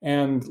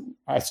 And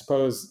I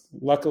suppose,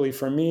 luckily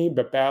for me,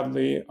 but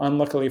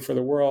unluckily for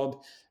the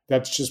world,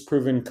 that's just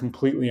proven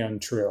completely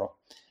untrue.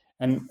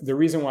 And the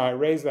reason why I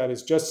raise that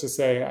is just to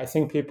say, I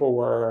think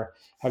people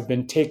have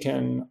been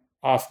taken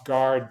off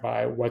guard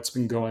by what's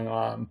been going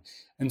on.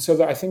 And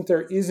so I think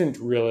there isn't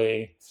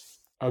really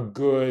a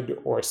good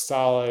or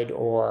solid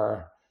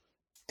or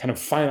kind of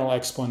final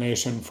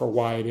explanation for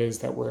why it is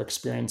that we're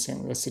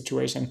experiencing this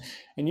situation.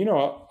 And,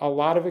 a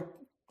lot of it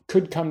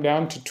could come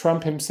down to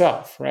Trump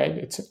himself,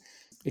 right?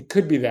 It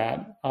could be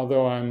that,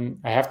 although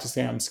I have to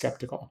say I'm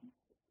skeptical.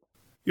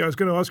 Yeah, I was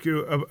going to ask you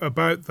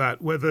about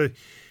that, whether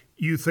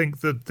you think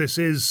that this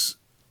is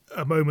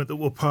a moment that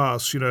will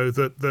pass,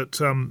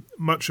 that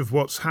much of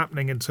what's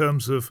happening in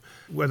terms of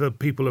whether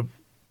people are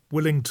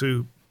willing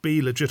to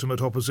be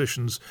legitimate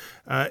oppositions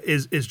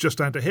is just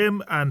down to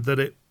him, and that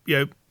it,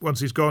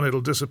 once he's gone,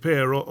 it'll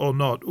disappear or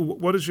not.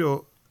 What is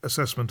your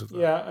assessment of that?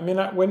 Yeah, I mean,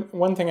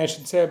 one thing I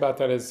should say about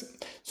that is,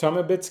 so I'm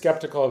a bit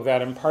skeptical of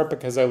that, in part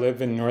because I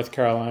live in North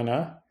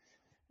Carolina,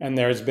 and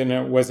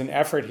was an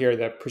effort here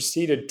that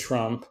preceded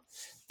Trump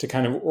to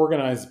kind of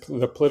organize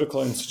the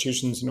political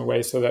institutions in a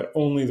way so that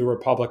only the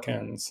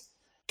Republicans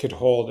could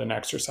hold and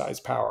exercise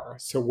power.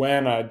 So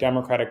when a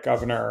Democratic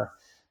governor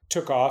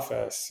took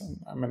office,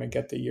 I'm going to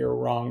get the year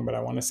wrong, but I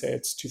want to say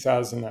it's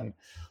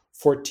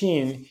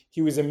 2014,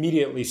 he was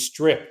immediately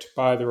stripped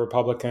by the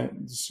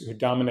Republicans who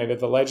dominated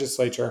the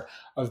legislature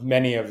of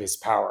many of his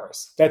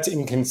powers. That's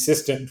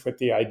inconsistent with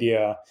the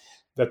idea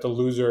that the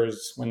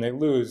losers, when they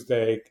lose,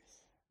 they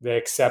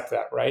accept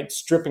that, right?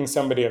 Stripping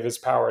somebody of his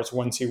powers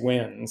once he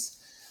wins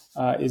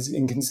is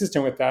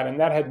inconsistent with that, and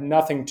that had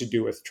nothing to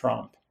do with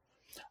Trump.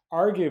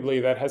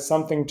 Arguably, that has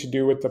something to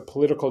do with the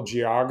political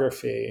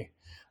geography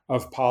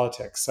of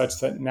politics, such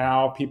that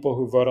now people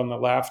who vote on the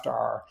left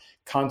are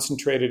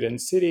concentrated in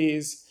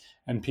cities,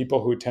 and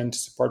people who tend to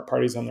support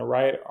parties on the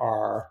right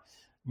are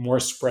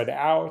more spread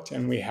out,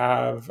 and we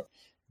have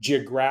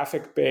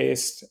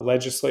geographic-based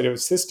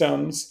legislative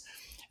systems.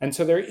 And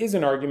so there is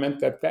an argument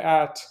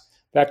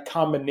that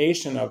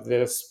combination of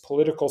this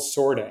political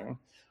sorting,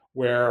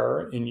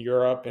 where in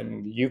Europe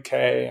and the UK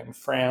and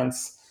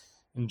France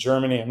and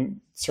Germany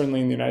and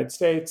certainly in the United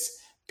States,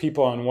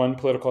 people on one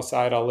political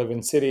side all live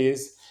in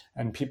cities,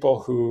 and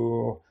people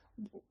who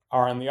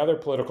are on the other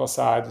political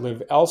side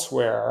live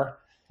elsewhere,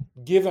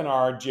 given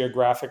our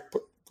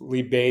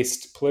geographically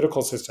based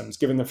political systems,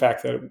 given the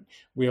fact that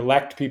we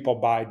elect people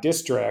by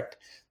district,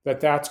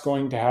 that's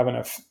going to have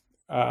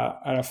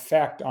an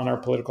effect on our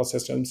political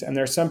systems. And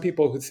there are some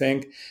people who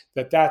think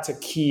that that's a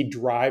key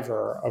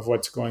driver of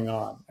what's going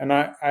on. And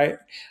I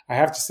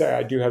have to say,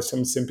 I do have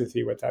some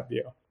sympathy with that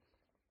view.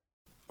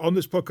 On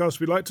this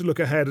podcast, we like to look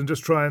ahead and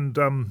just try and,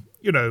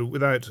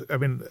 without,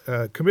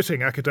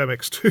 committing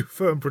academics to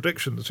firm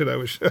predictions,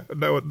 which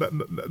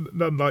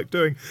none like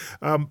doing,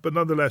 but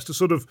nonetheless to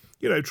sort of,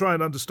 try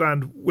and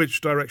understand which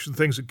direction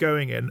things are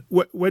going in.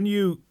 When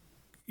you've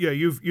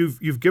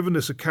given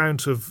this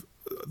account of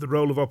the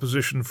role of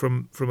opposition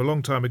from a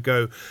long time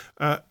ago,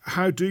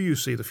 how do you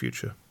see the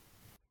future?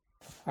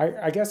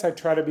 I guess I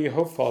try to be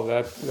hopeful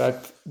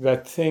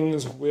that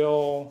things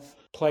will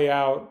play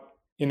out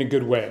in a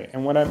good way.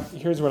 And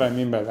here's what I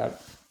mean by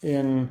that.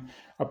 In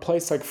a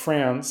place like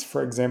France,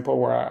 for example,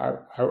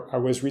 where I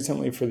was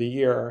recently for the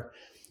year,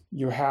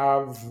 you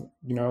have,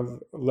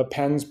 Le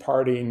Pen's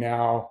party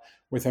now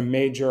with a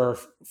major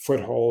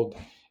foothold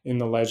in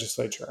the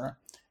legislature.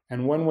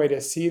 And one way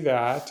to see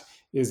that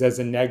is as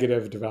a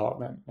negative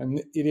development. And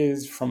it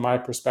is, from my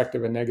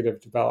perspective, a negative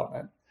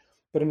development.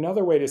 But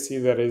another way to see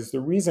that is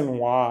the reason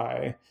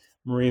why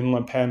Marine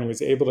Le Pen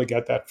was able to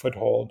get that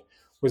foothold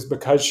was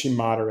because she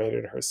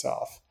moderated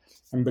herself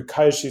and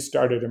because she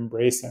started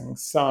embracing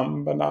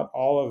some, but not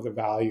all of the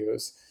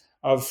values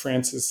of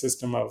France's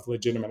system of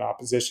legitimate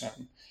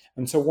opposition.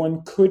 And so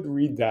one could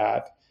read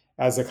that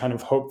as a kind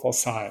of hopeful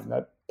sign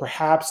that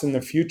perhaps in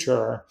the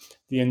future,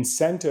 the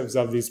incentives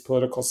of these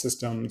political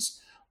systems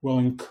will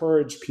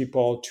encourage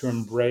people to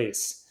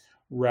embrace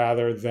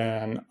rather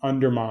than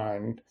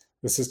undermine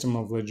the system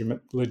of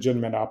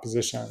legitimate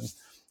opposition.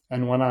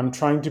 And when I'm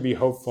trying to be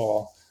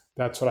hopeful,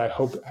 that's what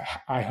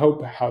I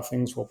hope how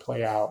things will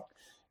play out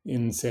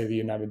in, say, the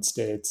United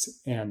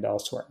States and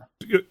elsewhere.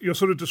 You're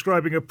sort of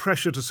describing a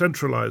pressure to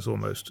centralize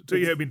almost,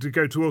 to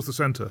go towards the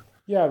center.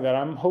 Yeah, that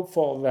I'm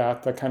hopeful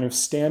that the kind of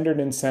standard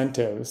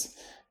incentives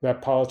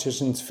that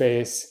politicians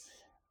face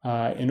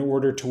in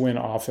order to win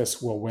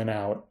office will win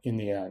out in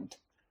the end.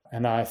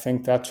 And I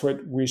think that's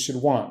what we should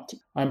want.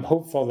 I'm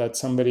hopeful that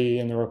somebody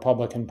in the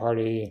Republican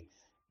Party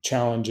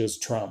challenges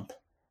Trump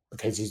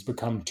because he's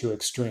become too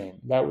extreme.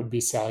 That would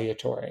be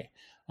salutary.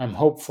 I'm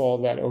hopeful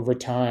that over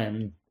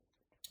time,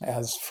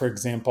 as, for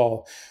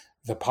example,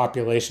 the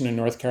population in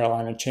North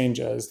Carolina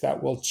changes,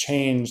 that will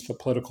change the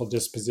political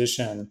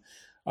disposition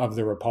of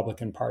the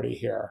Republican Party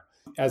here.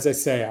 As I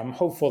say, I'm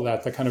hopeful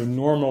that the kind of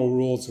normal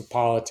rules of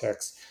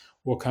politics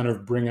will kind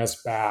of bring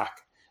us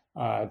back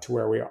to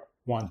where we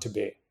want to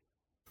be.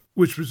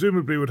 Which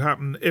presumably would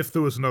happen if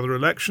there was another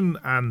election,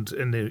 and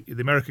in the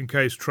American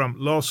case, Trump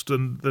lost,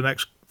 and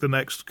the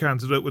next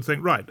candidate would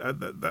think, right,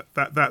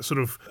 that sort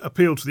of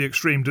appeal to the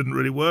extreme didn't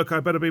really work. I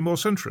better be more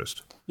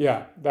centrist.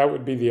 Yeah, that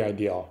would be the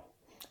ideal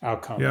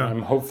outcome. Yeah.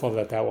 I'm hopeful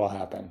that will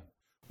happen.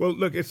 Well,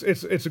 look,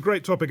 it's a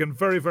great topic and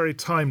very, very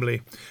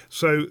timely.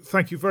 So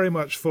thank you very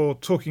much for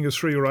talking us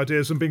through your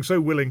ideas and being so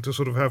willing to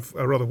sort of have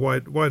a rather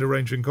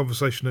wider-ranging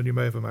conversation than you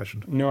may have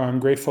imagined. No, I'm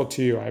grateful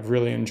to you. I've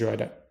really enjoyed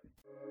it.